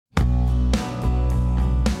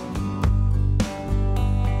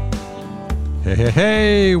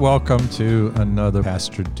Hey, welcome to another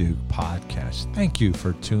Pastor Duke podcast. Thank you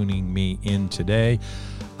for tuning me in today.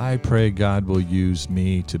 I pray God will use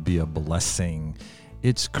me to be a blessing.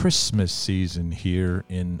 It's Christmas season here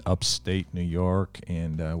in upstate New York,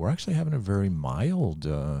 and we're actually having a very mild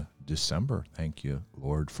December. Thank you,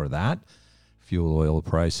 Lord, for that. Fuel oil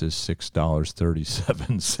prices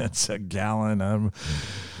 $6.37 a gallon.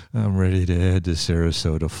 I'm ready to head to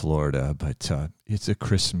Sarasota, Florida, but it's a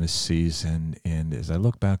Christmas season, and as I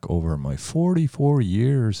look back over my 44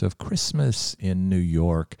 years of Christmas in New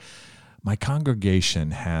York, my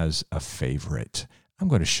congregation has a favorite. I'm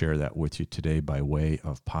going to share that with you today by way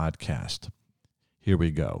of podcast. Here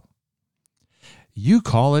we go. You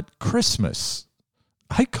call it Christmas.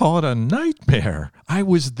 I call it a nightmare. I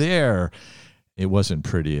was there. It wasn't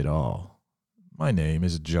pretty at all. My name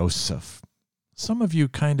is Joseph. Some of you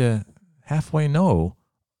kind of halfway know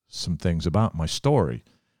some things about my story,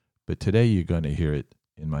 but today you're going to hear it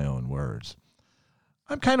in my own words.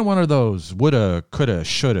 I'm kind of one of those woulda, coulda,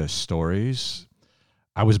 shoulda stories.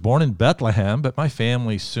 I was born in Bethlehem, but my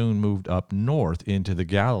family soon moved up north into the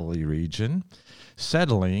Galilee region,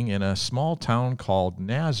 settling in a small town called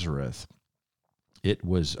Nazareth. It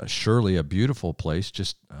was surely a beautiful place,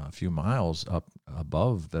 just a few miles up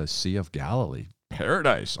above the Sea of Galilee,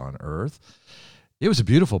 paradise on earth. It was a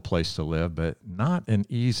beautiful place to live, but not an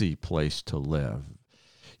easy place to live.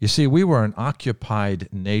 You see, we were an occupied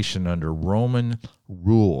nation under Roman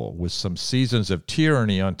rule with some seasons of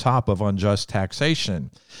tyranny on top of unjust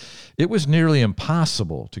taxation. It was nearly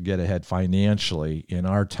impossible to get ahead financially in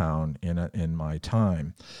our town in my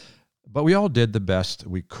time. But we all did the best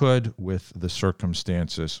we could with the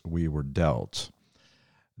circumstances we were dealt.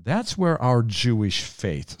 That's where our Jewish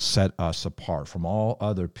faith set us apart from all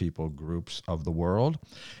other people groups of the world.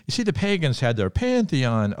 You see, the pagans had their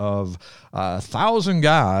pantheon of 1,000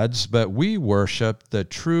 gods, but we worship the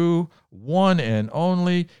true one and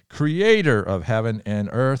only creator of heaven and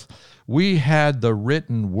earth. We had the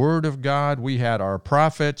written word of God. We had our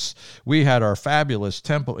prophets. We had our fabulous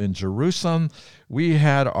temple in Jerusalem. We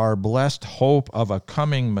had our blessed hope of a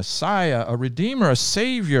coming Messiah, a Redeemer, a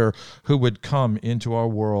Savior who would come into our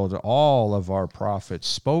world. All of our prophets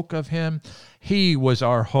spoke of him. He was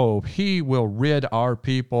our hope. He will rid our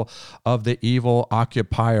people of the evil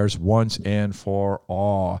occupiers once and for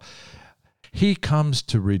all. He comes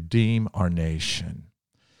to redeem our nation.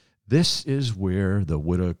 This is where the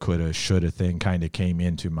woulda, coulda, shoulda thing kind of came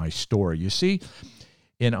into my story. You see,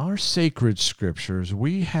 in our sacred scriptures,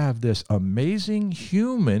 we have this amazing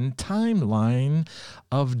human timeline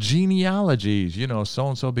of genealogies. You know,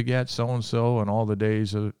 so-and-so begat so-and-so and all the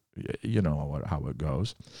days of, you know how it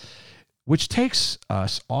goes, which takes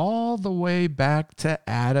us all the way back to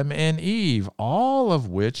Adam and Eve, all of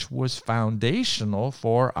which was foundational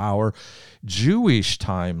for our Jewish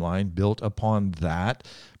timeline built upon that,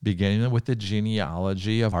 beginning with the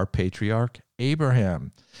genealogy of our patriarch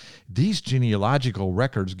Abraham. These genealogical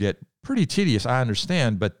records get pretty tedious, I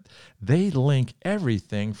understand, but they link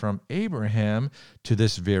everything from Abraham to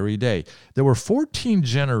this very day. There were 14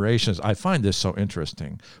 generations. I find this so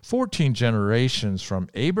interesting. 14 generations from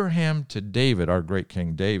Abraham to David, our great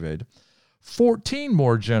King David. 14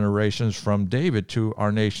 more generations from David to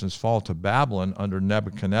our nation's fall to Babylon under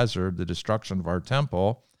Nebuchadnezzar, the destruction of our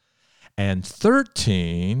temple. And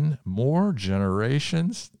 13 more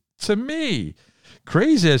generations to me.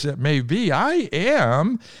 Crazy as it may be, I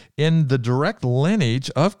am in the direct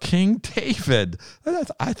lineage of King David.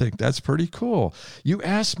 I think that's pretty cool. You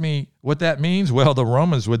ask me what that means? Well, the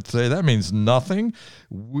Romans would say that means nothing.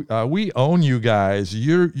 We own you guys.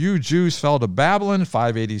 You Jews fell to Babylon,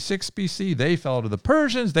 586 BC. They fell to the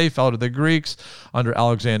Persians. They fell to the Greeks under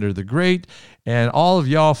Alexander the Great. And all of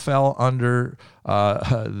y'all fell under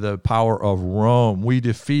the power of Rome. We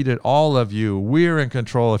defeated all of you. We're in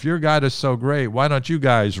control. If your God is so great, why don't you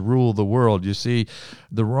guys rule the world? You see,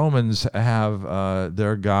 the Romans have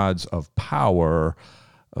their gods of power,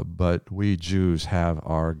 but we Jews have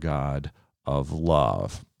our God of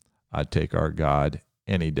love. I'd take our God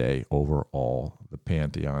any day over all the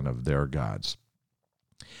pantheon of their gods.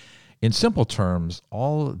 In simple terms,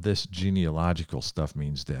 all this genealogical stuff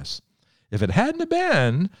means this. If it hadn't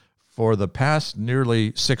been for the past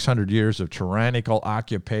nearly 600 years of tyrannical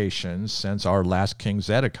occupation since our last king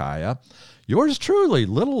Zedekiah, yours truly,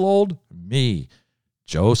 little old me,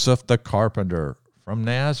 Joseph the carpenter from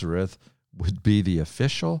Nazareth, would be the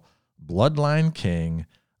official bloodline king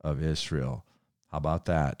of Israel. How about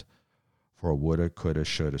that for a woulda, coulda,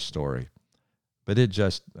 shoulda story? But it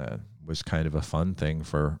just was kind of a fun thing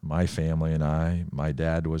for my family and I. My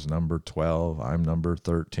dad was number 12. I'm number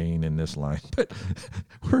 13 in this line, but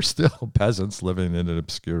we're still peasants living in an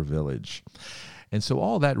obscure village. And so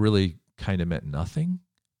all that really kind of meant nothing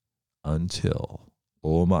until,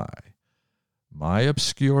 oh my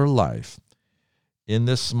obscure life in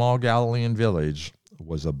this small Galilean village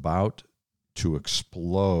was about to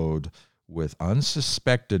explode with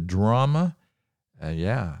unsuspected drama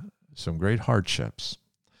and, some great hardships.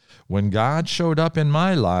 When God showed up in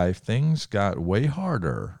my life, things got way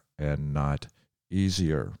harder and not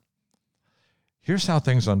easier. Here's how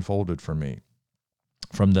things unfolded for me.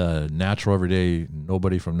 From the natural, everyday,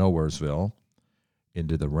 nobody from Nowheresville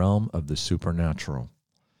into the realm of the supernatural.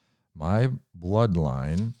 My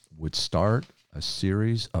bloodline would start a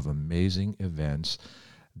series of amazing events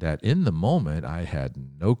that in the moment I had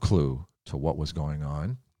no clue to what was going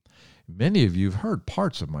on. Many of you have heard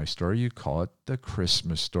parts of my story. You call it the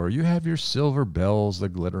Christmas story. You have your silver bells, the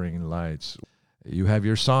glittering lights. You have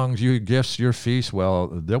your songs, your gifts, your feasts. Well,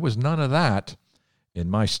 there was none of that in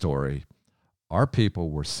my story. Our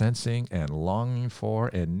people were sensing and longing for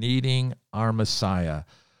and needing our Messiah.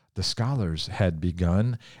 The scholars had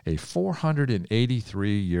begun a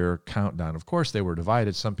 483-year countdown. Of course, they were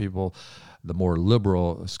divided. Some people, the more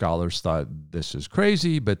liberal scholars, thought this is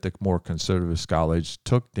crazy, but the more conservative scholars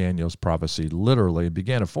took Daniel's prophecy literally and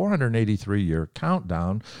began a 483-year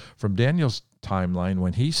countdown from Daniel's timeline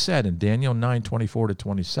when he said in Daniel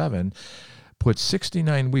 9:24-27, put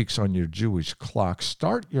 69 weeks on your Jewish clock.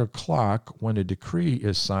 Start your clock when a decree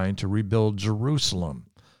is signed to rebuild Jerusalem.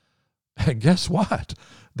 And guess what?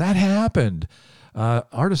 That happened.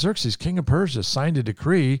 Artaxerxes, king of Persia, signed a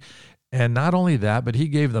decree, and not only that, but he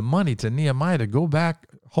gave the money to Nehemiah to go back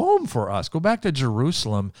home for us, go back to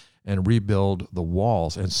Jerusalem and rebuild the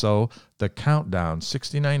walls. And so the countdown,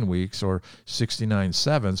 69 weeks or 69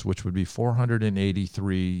 sevenths, which would be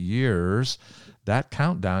 483 years, that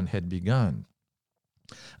countdown had begun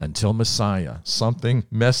until Messiah, something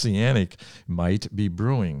messianic might be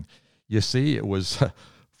brewing. You see, it was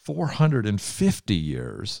 450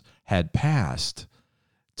 years had passed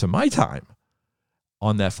to my time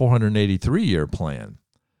on that 483-year plan,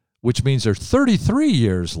 which means there's 33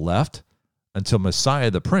 years left until Messiah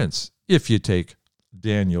the Prince, if you take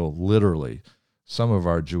Daniel literally. Some of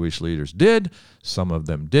our Jewish leaders did, some of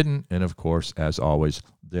them didn't, and of course, as always,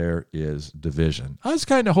 there is division. I was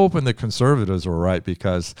kind of hoping the conservatives were right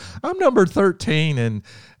because I'm number 13, and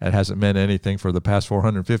it hasn't meant anything for the past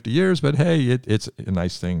 450 years, but hey, it's a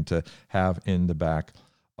nice thing to have in the back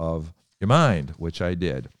of your mind, which I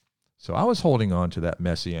did. So I was holding on to that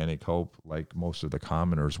messianic hope like most of the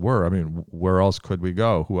commoners were. I mean, where else could we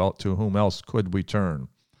go? To whom else could we turn?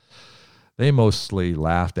 They mostly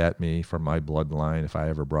laughed at me from my bloodline if I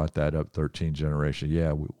ever brought that up, 13 generation.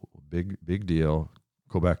 Yeah, big deal.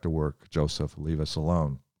 Go back to work, Joseph. Leave us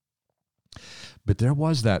alone. But there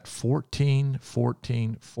was that 14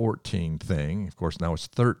 thing. Of course, now it's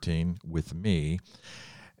 13 with me.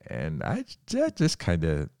 And I just kind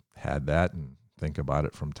of had that and think about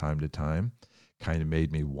it from time to time. Kind of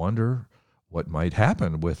made me wonder what might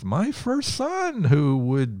happen with my first son, who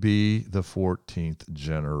would be the 14th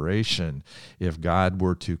generation. If God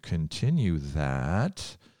were to continue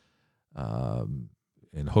that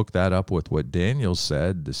and hook that up with what Daniel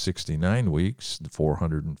said, the 69 weeks, the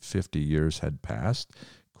 450 years had passed,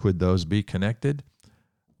 could those be connected?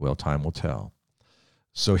 Well, time will tell.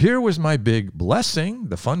 So here was my big blessing,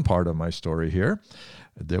 the fun part of my story here.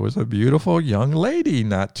 There was a beautiful young lady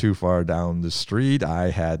not too far down the street. I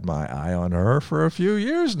had my eye on her for a few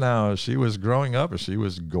years now. She was growing up. She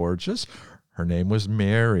was gorgeous. Her name was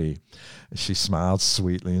Mary. She smiled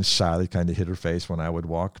sweetly and shyly, kind of hid her face when I would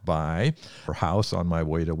walk by her house on my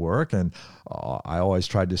way to work. And I always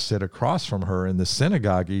tried to sit across from her in the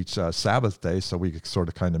synagogue each Sabbath day so we could sort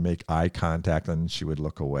of kind of make eye contact, and she would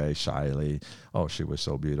look away shyly. Oh, she was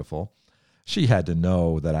so beautiful. She had to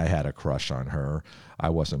know that I had a crush on her. I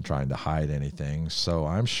wasn't trying to hide anything, so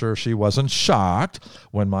I'm sure she wasn't shocked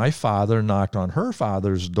when my father knocked on her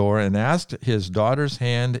father's door and asked his daughter's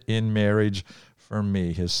hand in marriage for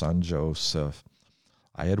me, his son Joseph.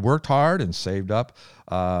 I had worked hard and saved up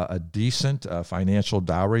a decent financial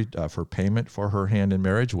dowry for payment for her hand in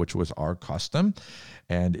marriage, which was our custom.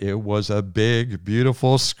 And it was a big,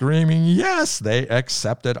 beautiful, screaming yes. They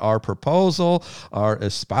accepted our proposal. Our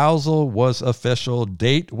espousal was official.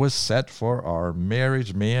 Date was set for our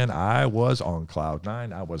marriage. Man, I was on cloud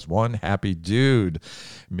nine. I was one happy dude.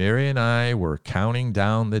 Mary and I were counting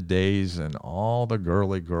down the days, and all the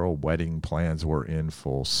girly girl wedding plans were in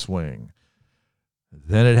full swing.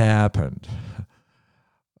 Then it happened.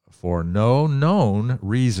 For no known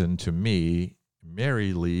reason to me,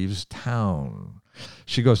 Mary leaves town.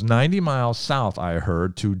 She goes 90 miles south, I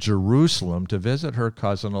heard, to Jerusalem to visit her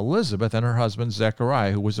cousin Elizabeth and her husband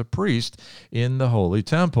Zechariah, who was a priest in the Holy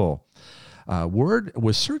Temple. Word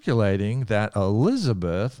was circulating that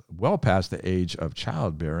Elizabeth, well past the age of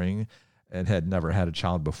childbearing and had never had a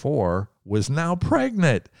child before, was now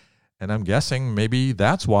pregnant. And I'm guessing maybe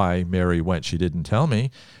that's why Mary went. She didn't tell me.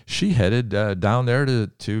 She headed down there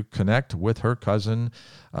to connect with her cousin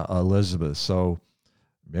Elizabeth. So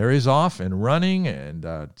Mary's off and running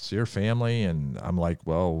and see her family. And I'm like,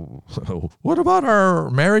 well, what about our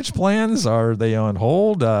marriage plans? Are they on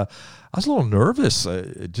hold? I was a little nervous.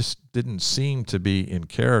 It just didn't seem to be in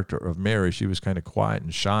character of Mary. She was kind of quiet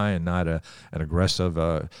and shy and not an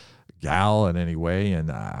aggressive gal in any way.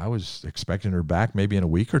 And I was expecting her back maybe in a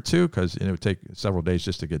week or two because it would take several days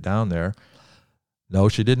just to get down there. No,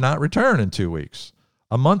 she did not return in 2 weeks.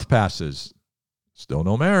 A month passes. Still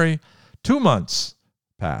no Mary. 2 months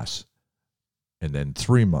pass. And then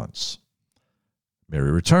 3 months.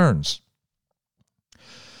 Mary returns.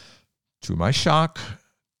 To my shock,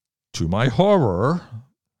 to my horror,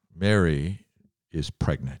 Mary is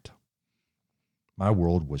pregnant. My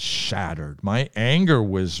world was shattered. My anger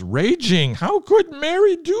was raging. How could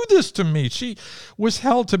Mary do this to me? She was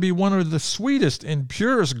held to be one of the sweetest and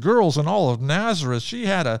purest girls in all of Nazareth. She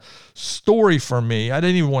had a story for me. I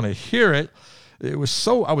didn't even want to hear it. I was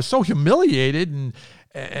so humiliated,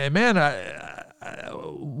 and man,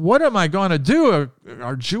 what am I going to do?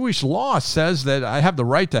 Our Jewish law says that I have the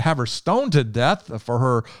right to have her stoned to death for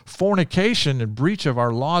her fornication and breach of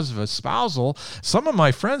our laws of espousal. Some of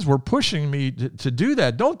my friends were pushing me to do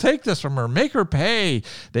that. Don't take this from her. Make her pay.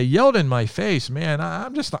 They yelled in my face. Man,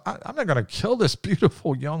 I'm not going to kill this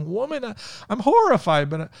beautiful young woman. I'm horrified,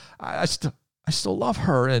 but I still love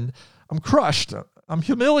her, and I'm crushed. I'm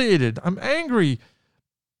humiliated. I'm angry,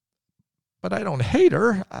 but I don't hate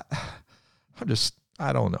her.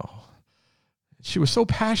 I don't know. She was so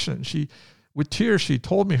passionate. With tears, she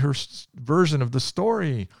told me her version of the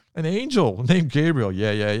story. An angel named Gabriel,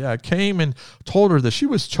 came and told her that she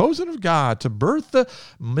was chosen of God to birth the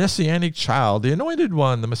Messianic child, the anointed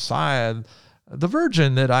one, the Messiah, the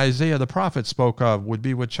virgin that Isaiah the prophet spoke of would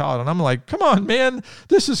be with child. And I'm like, come on, man,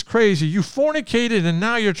 this is crazy. You fornicated, and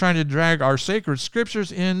now you're trying to drag our sacred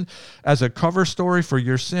scriptures in as a cover story for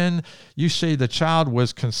your sin. You say the child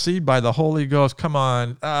was conceived by the Holy Ghost. Come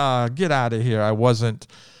on, get out of here. I wasn't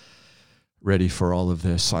ready for all of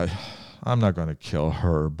this. I'm not going to kill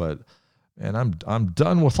her, but and I'm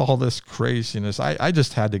done with all this craziness. I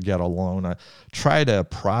just had to get alone. I try to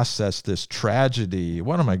process this tragedy.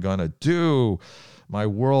 What am I going to do? My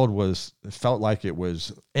world felt like it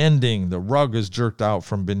was ending. The rug is jerked out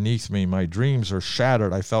from beneath me. My dreams are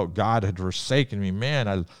shattered. I felt God had forsaken me. Man,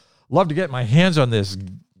 I'd love to get my hands on this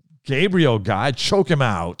Gabriel guy, choke him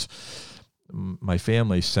out. My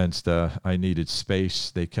family sensed I needed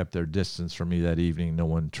space. They kept their distance from me that evening. No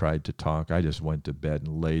one tried to talk. I just went to bed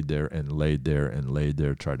and laid there,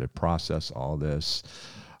 tried to process all this.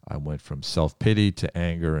 I went from self-pity to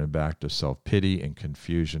anger and back to self-pity and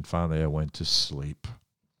confusion. Finally, I went to sleep.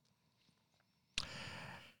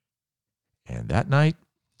 And that night,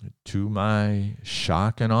 to my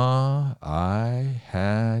shock and awe, I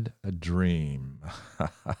had a dream.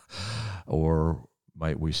 Or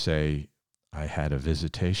might we say, I had a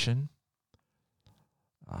visitation.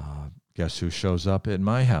 Guess who shows up at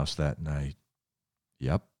my house that night?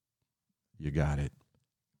 Yep, you got it.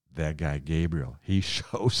 That guy, Gabriel. He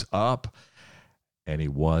shows up, and he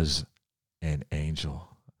was an angel.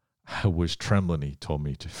 I was trembling. He told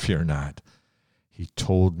me to fear not. He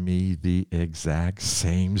told me the exact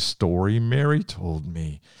same story Mary told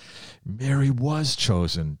me. Mary was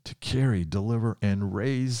chosen to carry, deliver, and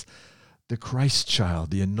raise the Christ child,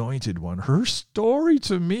 the anointed one. Her story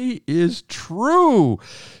to me is true.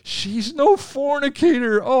 She's no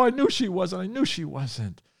fornicator. Oh, I knew she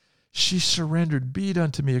wasn't. She surrendered, be it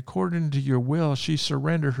unto me according to your will. She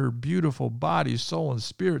surrendered her beautiful body, soul, and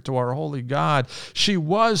spirit to our holy God. She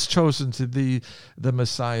was chosen to be the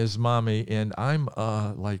Messiah's mommy, and I'm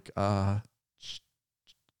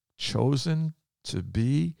chosen to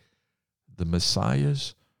be the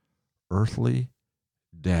Messiah's earthly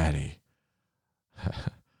daddy.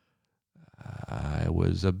 I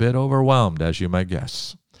was a bit overwhelmed, as you might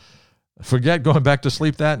guess. Forget going back to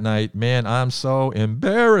sleep that night. Man, I'm so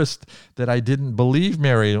embarrassed that I didn't believe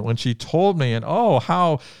Mary when she told me, and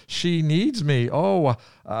how she needs me. How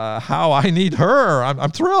I need her.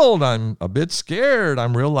 I'm thrilled. I'm a bit scared.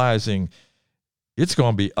 I'm realizing It's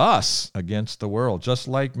going to be us against the world, just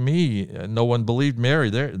like me. No one believed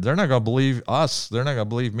Mary. They're not going to believe us. They're not going to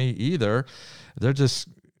believe me either.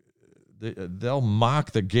 They'll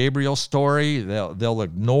mock the Gabriel story. They'll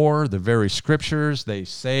ignore the very scriptures they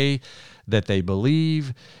say that they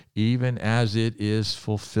believe, even as it is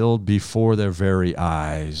fulfilled before their very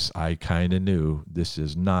eyes. I kind of knew this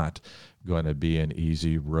is not going to be an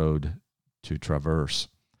easy road to traverse.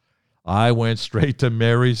 I went straight to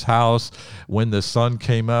Mary's house. When the sun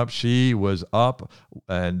came up, she was up,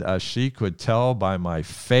 and she could tell by my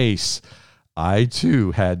face I too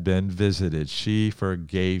had been visited. She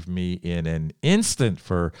forgave me in an instant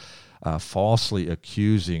for falsely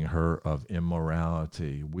accusing her of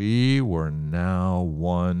immorality. We were now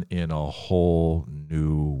one in a whole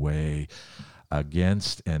new way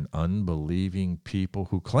against an unbelieving people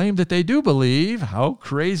who claim that they do believe. How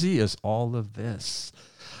crazy is all of this?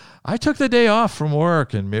 I took the day off from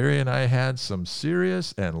work, and Mary and I had some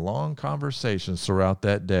serious and long conversations throughout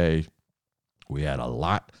that day. We had a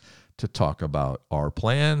lot to talk about. Our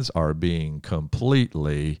plans are being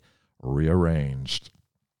completely rearranged.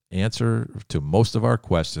 Answer to most of our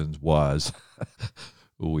questions was,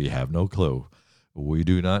 we have no clue. We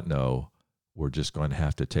do not know. We're just going to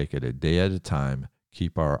have to take it a day at a time,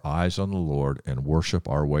 keep our eyes on the Lord, and worship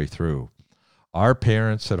our way through. Our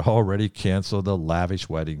parents had already canceled the lavish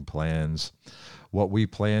wedding plans. What we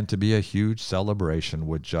planned to be a huge celebration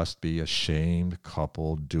would just be a shamed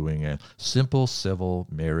couple doing a simple civil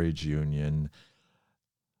marriage union.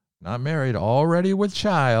 Not married, already with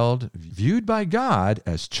child, viewed by God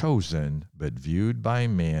as chosen, but viewed by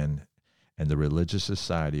man and the religious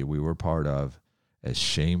society we were part of as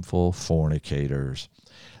shameful fornicators.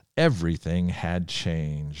 Everything had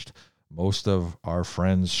changed. Most of our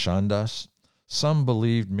friends shunned us. Some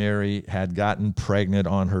believed Mary had gotten pregnant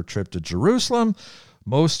on her trip to Jerusalem.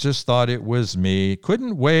 Most just thought it was me.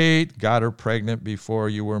 Couldn't wait. Got her pregnant before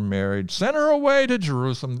you were married. Sent her away to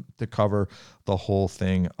Jerusalem to cover the whole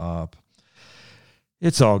thing up.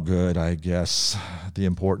 It's all good, I guess. The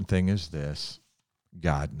important thing is this.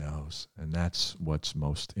 God knows. And that's what's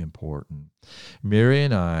most important. Mary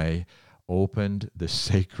and I opened the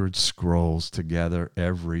sacred scrolls together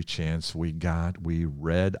every chance we got. We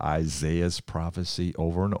read Isaiah's prophecy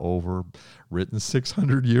over and over, written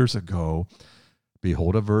 600 years ago.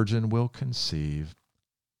 Behold, a virgin will conceive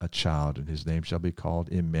a child, and his name shall be called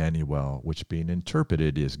Emmanuel, which being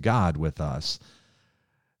interpreted is God with us.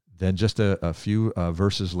 Then just a few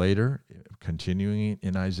verses later, continuing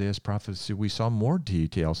in Isaiah's prophecy, we saw more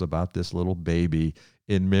details about this little baby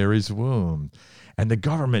in Mary's womb. And the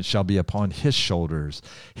government shall be upon his shoulders.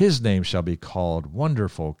 His name shall be called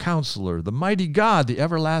Wonderful, Counselor, the Mighty God, the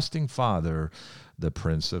Everlasting Father, the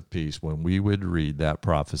Prince of Peace. When we would read that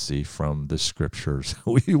prophecy from the scriptures,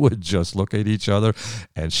 we would just look at each other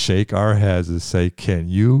and shake our heads and say, can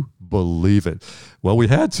you believe it? Well, we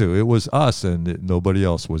had to. It was us, and nobody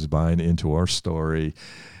else was buying into our story.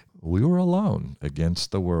 We were alone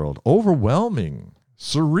against the world. Overwhelming,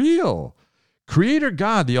 surreal. Creator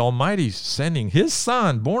God, the Almighty, sending his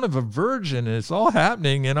son, born of a virgin, and it's all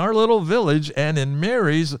happening in our little village and in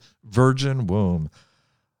Mary's virgin womb.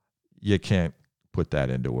 You can't put that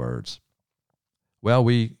into words. Well,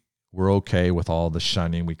 we were okay with all the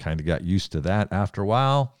shunning. We kind of got used to that after a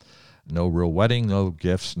while. No real wedding, no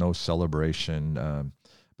gifts, no celebration.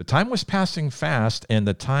 But time was passing fast, and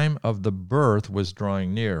the time of the birth was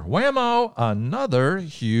drawing near. Whammo! Another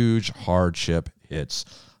huge hardship hits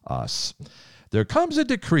us. There comes a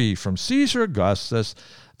decree from Caesar Augustus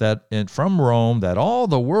from Rome that all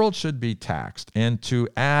the world should be taxed. And to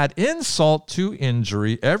add insult to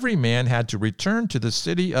injury, every man had to return to the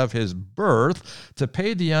city of his birth to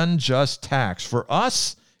pay the unjust tax. For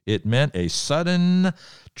us, it meant a sudden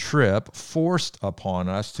trip forced upon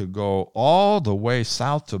us to go all the way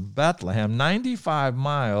south to Bethlehem, 95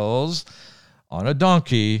 miles on a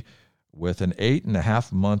donkey, with an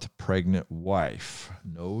 8.5-month pregnant wife.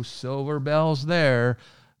 No silver bells there,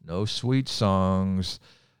 no sweet songs,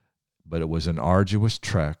 but it was an arduous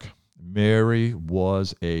trek. Mary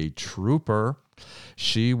was a trooper.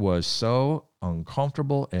 She was so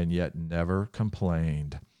uncomfortable and yet never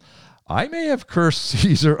complained. I may have cursed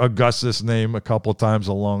Caesar Augustus' name a couple times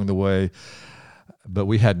along the way, but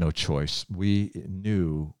we had no choice. We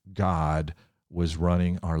knew God was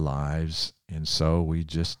running our lives, and so we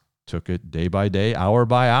just took it day by day, hour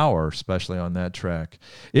by hour, especially on that trek.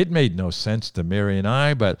 It made no sense to Mary and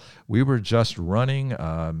I, but we were just running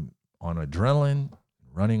on adrenaline,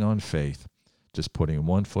 running on faith, just putting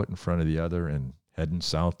one foot in front of the other and heading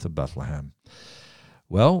south to Bethlehem.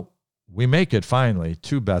 Well, We make it finally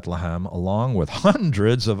to Bethlehem, along with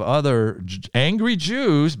hundreds of other angry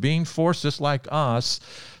Jews being forced, just like us,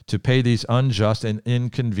 to pay these unjust and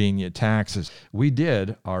inconvenient taxes. We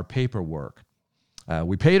did our paperwork.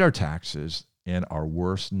 We paid our taxes, and our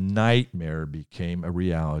worst nightmare became a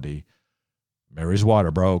reality. Mary's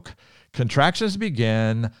water broke. Contractions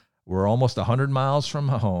began. We're almost 100 miles from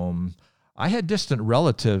home. I had distant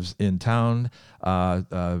relatives in town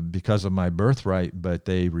because of my birthright, but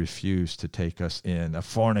they refused to take us in. A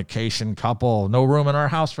fornication couple, no room in our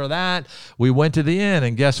house for that. We went to the inn,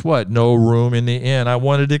 and guess what? No room in the inn. I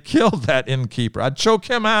wanted to kill that innkeeper. I'd choke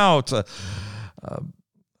him out.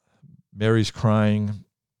 Mary's crying.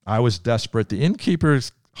 I was desperate. The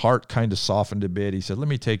innkeeper's heart kind of softened a bit. He said, let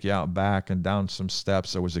me take you out back and down some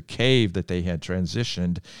steps. There was a cave that they had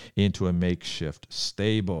transitioned into a makeshift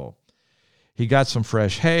stable. He got some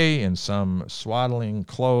fresh hay and some swaddling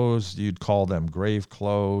clothes. You'd call them grave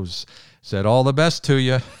clothes. Said, all the best to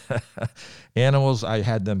you. Animals, I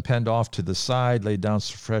had them penned off to the side, laid down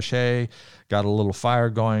some fresh hay, got a little fire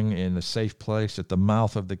going in a safe place at the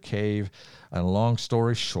mouth of the cave. And long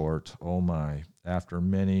story short, oh my, after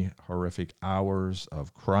many horrific hours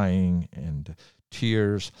of crying and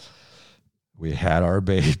tears, we had our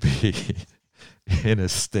baby in a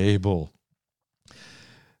stable.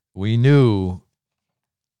 We knew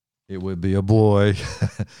it would be a boy,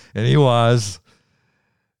 and he was.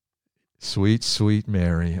 Sweet, sweet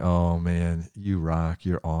Mary. Oh, man, you rock.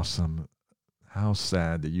 You're awesome. How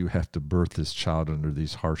sad that you have to birth this child under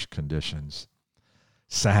these harsh conditions.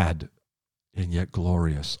 Sad and yet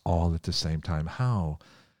glorious all at the same time. How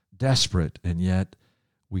desperate, and yet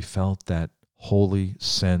we felt that holy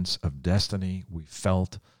sense of destiny. We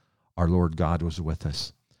felt our Lord God was with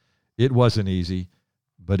us. It wasn't easy,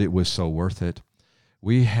 but it was so worth it.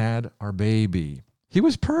 We had our baby. He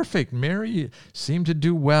was perfect. Mary seemed to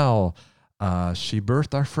do well. She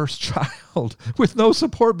birthed our first child with no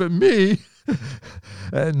support but me.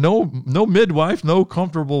 No midwife, no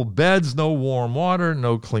comfortable beds, no warm water,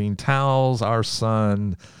 no clean towels. Our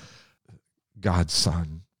son, God's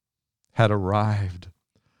son, had arrived.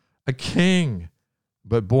 A king,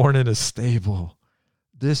 but born in a stable.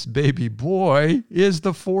 This baby boy is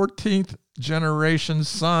the 14th generation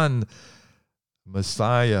son.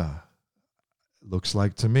 Messiah, looks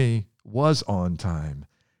like to me, was on time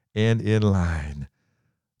and in line.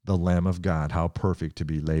 The Lamb of God, how perfect to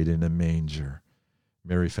be laid in a manger.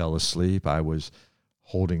 Mary fell asleep. I was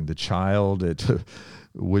holding the child. It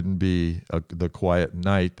wouldn't be the quiet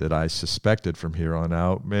night that I suspected from here on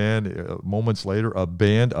out. Man, moments later, a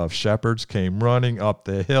band of shepherds came running up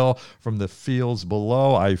the hill from the fields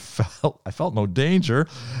below. I felt no danger,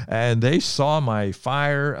 and they saw my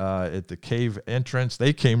fire at the cave entrance.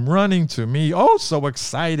 They came running to me, oh, so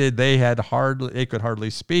excited. They could hardly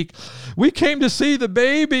speak. We came to see the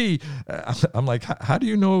baby. I'm like, how do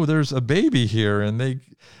you know there's a baby here? And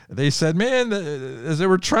they said, man, as they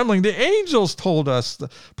were trembling, the angels told us,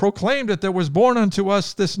 proclaimed that there was born unto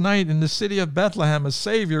us this night in the city of Bethlehem a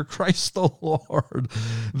Savior, Christ the Lord.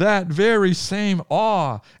 That very same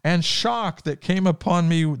awe and shock that came upon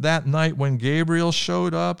me that night when Gabriel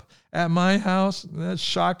showed up at my house, that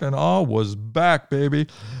shock and awe was back, baby.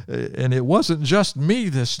 And it wasn't just me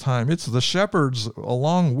this time. It's the shepherds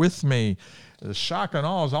along with me. The shock and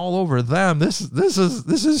awe is all over them. This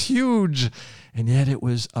is huge. And yet it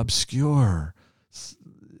was obscure.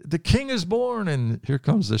 The king is born, and here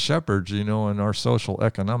comes the shepherds, in our social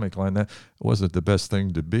economic line. That wasn't the best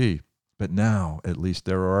thing to be. But now, at least,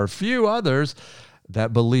 there are a few others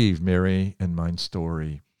that believe Mary and mine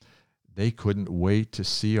story. They couldn't wait to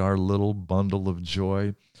see our little bundle of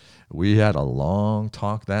joy. We had a long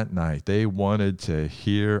talk that night. They wanted to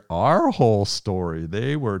hear our whole story.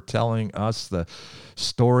 They were telling us the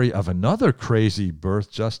story of another crazy birth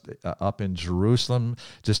just up in Jerusalem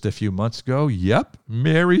just a few months ago. Yep,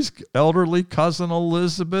 Mary's elderly cousin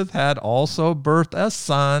Elizabeth had also birthed a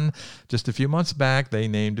son just a few months back. They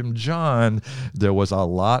named him John. There was a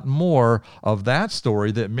lot more of that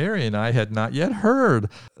story that Mary and I had not yet heard.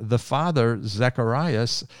 The father,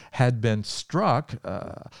 Zacharias, had been struck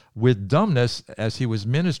with dumbness as he was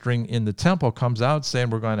ministering in the temple, comes out saying,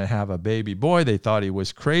 we're going to have a baby boy. They thought he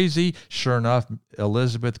was crazy. Sure enough,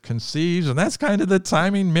 Elizabeth conceives, and that's kind of the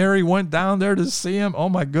timing. Mary went down there to see him. Oh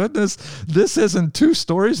my goodness, this isn't two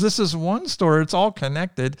stories. This is one story. It's all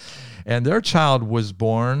connected. and their child was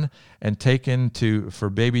born and taken for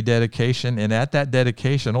baby dedication. And at that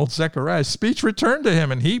dedication, old Zechariah's speech returned to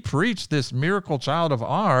him, and he preached this miracle child of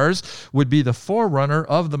ours would be the forerunner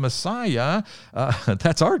of the Messiah.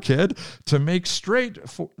 That's our kid, to make straight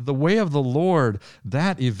for the way of the Lord.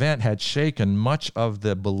 That event had shaken much of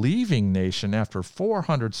the believing nation. After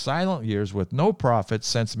 400 silent years with no prophet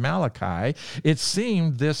since Malachi, it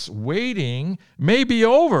seemed this waiting may be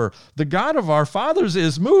over. The God of our fathers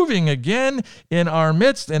is moving again in our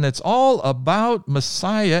midst, and it's all about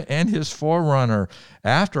Messiah and his forerunner.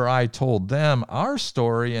 After I told them our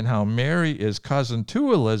story and how Mary is cousin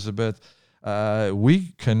to Elizabeth,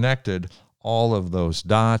 we connected all of those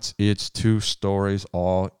dots. It's two stories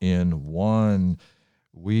all in one.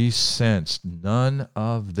 We sensed none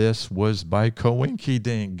of this was by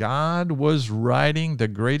coinkydink. God was writing the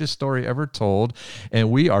greatest story ever told, and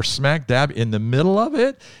we are smack dab in the middle of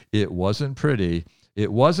it. It wasn't pretty.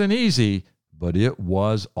 It wasn't easy, but it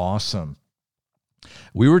was awesome.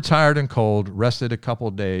 We were tired and cold, rested a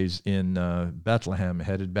couple days in Bethlehem,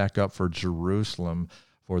 headed back up for Jerusalem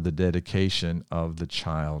for the dedication of the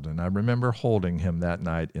child. And I remember holding him that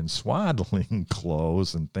night in swaddling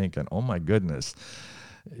clothes and thinking, oh my goodness,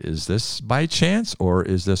 is this by chance, or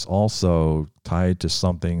is this also tied to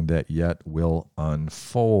something that yet will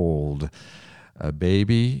unfold? A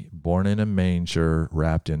baby born in a manger,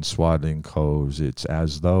 wrapped in swaddling clothes. It's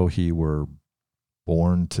as though he were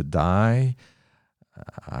born to die.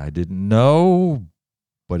 I didn't know,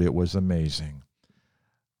 but it was amazing.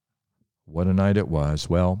 What a night it was.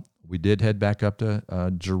 Well, we did head back up to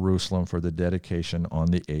Jerusalem for the dedication on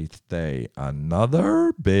the 8th day.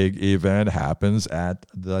 Another big event happens at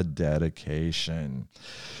the dedication.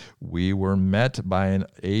 We were met by an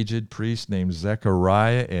aged priest named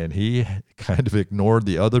Zechariah, and he kind of ignored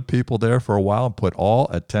the other people there for a while and put all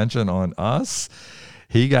attention on us.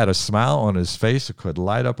 He got a smile on his face that could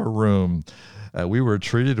light up a room. We were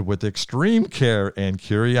treated with extreme care and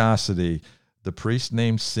curiosity. The priest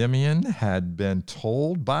named Simeon had been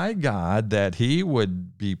told by God that he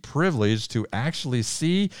would be privileged to actually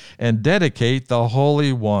see and dedicate the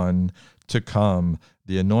Holy One to come,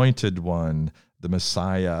 the Anointed One, the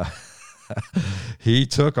Messiah. He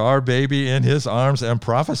took our baby in his arms and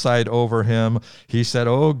prophesied over him. He said,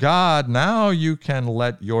 "Oh God, now you can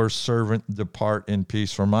let your servant depart in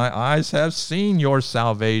peace, for my eyes have seen your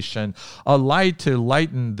salvation, a light to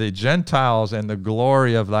lighten the Gentiles and the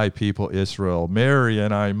glory of thy people Israel." Mary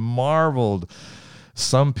and I marveled.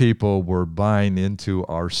 Some people were buying into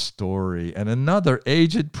our story. And another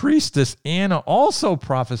aged priestess, Anna, also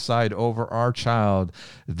prophesied over our child.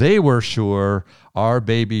 They were sure our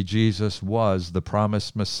baby Jesus was the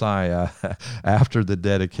promised Messiah. After the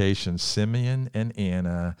dedication, Simeon and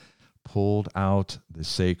Anna pulled out the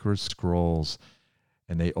sacred scrolls,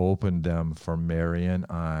 and they opened them for Mary and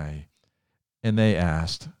I. And they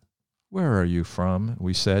asked, "Where are you from?"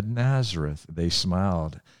 We said, "Nazareth." They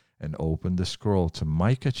smiled and opened the scroll to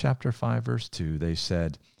Micah chapter 5, verse 2. They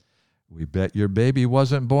said, "We bet your baby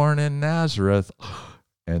wasn't born in Nazareth."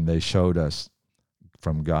 And they showed us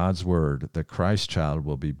from God's word, the Christ child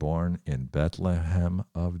will be born in Bethlehem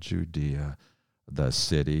of Judea, the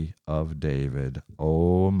city of David.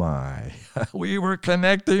 Oh my. We were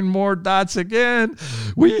connecting more dots again.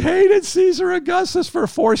 We hated Caesar Augustus for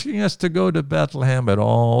forcing us to go to Bethlehem, but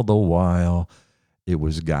all the while, it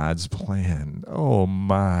was God's plan. Oh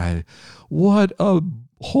my, what a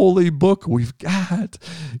holy book we've got.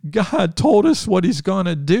 God told us what he's going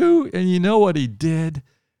to do, and you know what he did?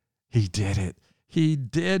 He did it. He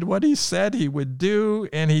did what he said he would do,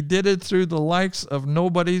 and he did it through the likes of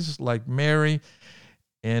nobodies like Mary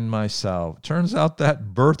and myself. Turns out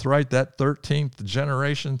that birthright, that 13th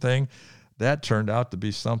generation thing, that turned out to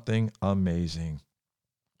be something amazing.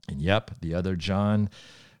 And yep, the other John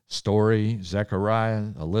story,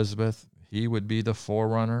 Zechariah, Elizabeth, he would be the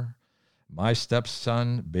forerunner. My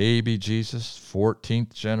stepson, baby Jesus,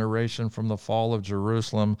 14th generation from the fall of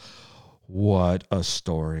Jerusalem. What a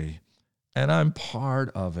story. And I'm part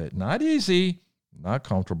of it. Not easy, not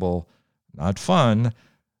comfortable, not fun,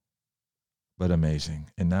 but amazing.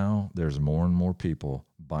 And now there's more and more people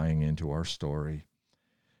buying into our story.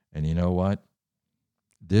 And you know what?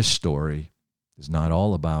 This story is not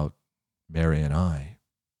all about Mary and I,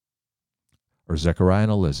 or Zechariah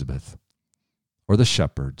and Elizabeth, or the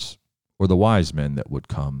shepherds, or the wise men that would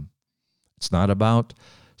come. It's not about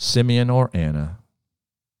Simeon or Anna.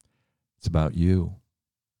 It's about you.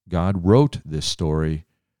 God wrote this story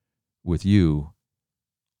with you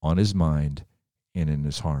on his mind and in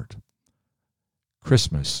his heart.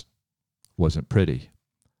 Christmas wasn't pretty,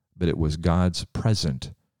 but it was God's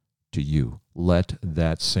present to you. Let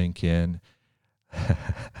that sink in.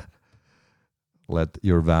 Let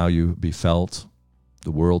your value be felt.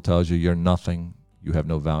 The world tells you you're nothing. You have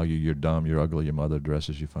no value. You're dumb. You're ugly. Your mother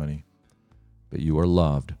dresses you funny. But you are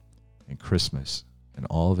loved. And Christmas and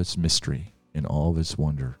all of its mystery and all of its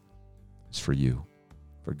wonder is for you.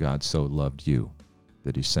 For God so loved you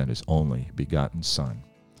that he sent his only begotten Son.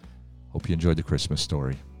 Hope you enjoyed the Christmas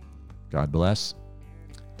story. God bless.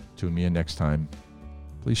 Tune me in next time.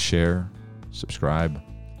 Please share, subscribe,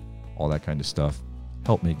 all that kind of stuff.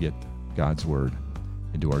 Help me get God's word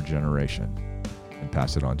into our generation and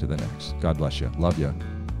pass it on to the next. God bless you. Love you.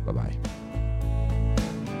 Bye-bye.